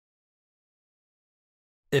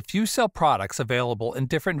If you sell products available in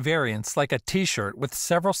different variants like a t-shirt with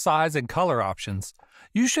several size and color options,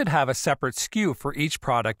 you should have a separate SKU for each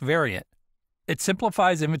product variant. It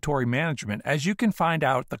simplifies inventory management as you can find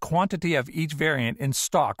out the quantity of each variant in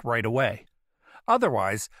stock right away.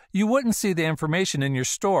 Otherwise, you wouldn't see the information in your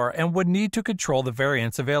store and would need to control the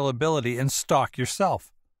variant's availability in stock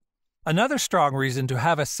yourself. Another strong reason to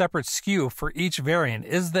have a separate SKU for each variant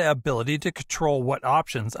is the ability to control what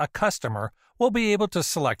options a customer will be able to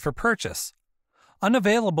select for purchase.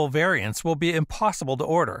 Unavailable variants will be impossible to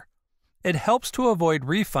order. It helps to avoid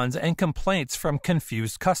refunds and complaints from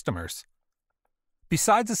confused customers.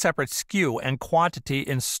 Besides a separate SKU and quantity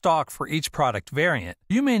in stock for each product variant,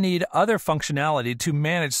 you may need other functionality to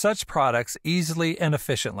manage such products easily and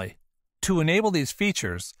efficiently. To enable these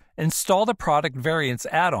features, install the Product Variants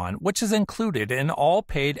add-on, which is included in all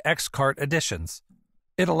paid X-Cart editions.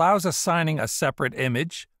 It allows assigning a separate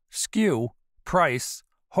image, SKU, price,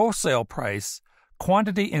 wholesale price,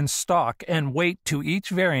 quantity in stock, and weight to each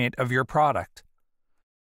variant of your product.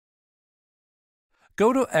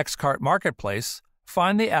 Go to X-Cart Marketplace,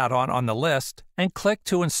 find the add-on on the list, and click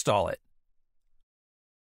to install it.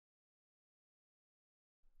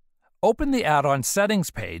 Open the add-on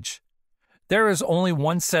settings page. There is only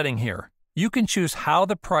one setting here. You can choose how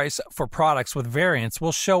the price for products with variants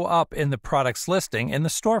will show up in the product's listing in the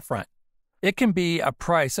storefront. It can be a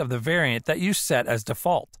price of the variant that you set as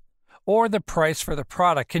default, or the price for the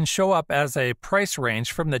product can show up as a price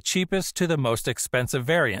range from the cheapest to the most expensive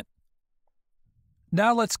variant.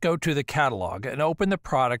 Now let's go to the catalog and open the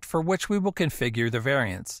product for which we will configure the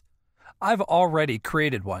variants. I've already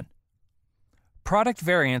created one. Product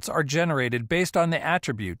variants are generated based on the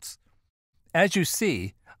attributes. As you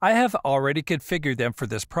see, I have already configured them for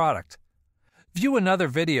this product. View another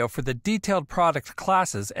video for the detailed product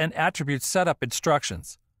classes and attribute setup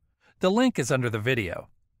instructions. The link is under the video.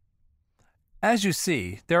 As you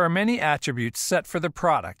see, there are many attributes set for the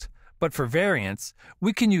product, but for variants,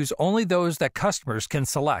 we can use only those that customers can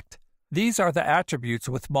select. These are the attributes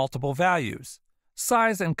with multiple values,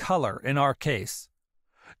 size and color in our case.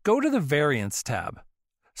 Go to the Variants tab.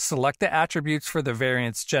 Select the attributes for the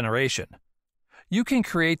variants generation. You can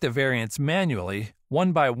create the variants manually,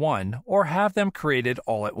 one by one, or have them created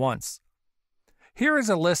all at once. Here is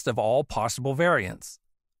a list of all possible variants.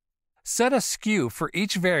 Set a SKU for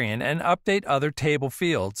each variant and update other table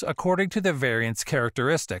fields according to the variant's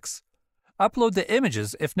characteristics. Upload the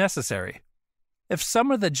images if necessary. If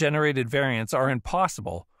some of the generated variants are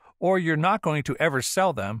impossible, or you're not going to ever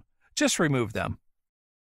sell them, just remove them.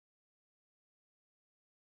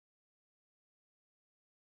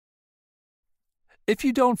 If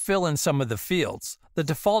you don't fill in some of the fields, the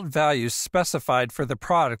default values specified for the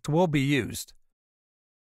product will be used.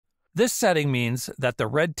 This setting means that the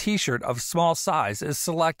red t-shirt of small size is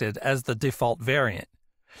selected as the default variant.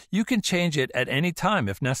 You can change it at any time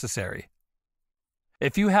if necessary.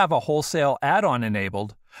 If you have a wholesale add-on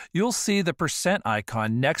enabled, you'll see the %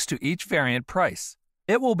 icon next to each variant price.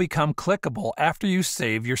 It will become clickable after you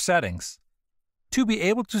save your settings. To be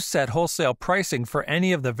able to set wholesale pricing for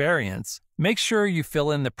any of the variants, make sure you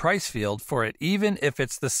fill in the price field for it even if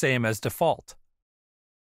it's the same as default.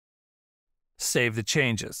 Save the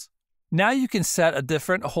changes. Now you can set a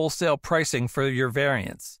different wholesale pricing for your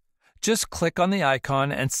variants. Just click on the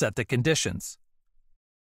icon and set the conditions.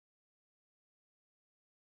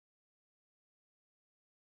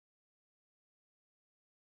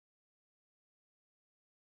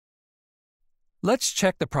 Let's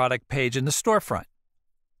check the product page in the storefront.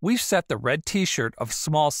 We've set the red t-shirt of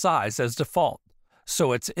small size as default,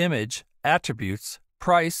 so its image, attributes,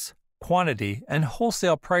 price, quantity, and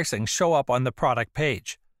wholesale pricing show up on the product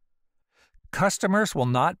page. Customers will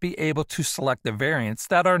not be able to select the variants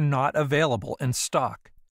that are not available in stock.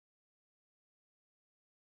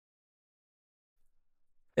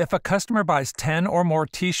 If a customer buys 10 or more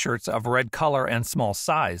t-shirts of red color and small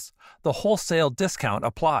size, the wholesale discount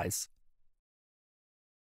applies.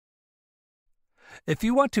 If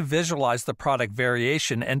you want to visualize the product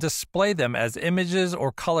variation and display them as images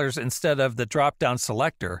or colors instead of the drop-down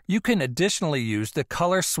selector, you can additionally use the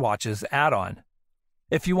Color Swatches add-on.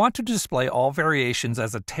 If you want to display all variations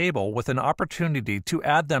as a table with an opportunity to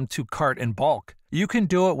add them to cart in bulk, you can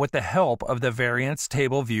do it with the help of the Variants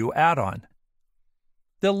Table View add-on.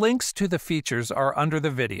 The links to the features are under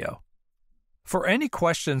the video. For any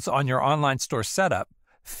questions on your online store setup,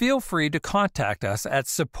 feel free to contact us at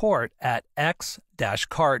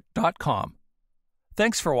support@x-cart.com.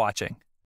 Thanks for watching.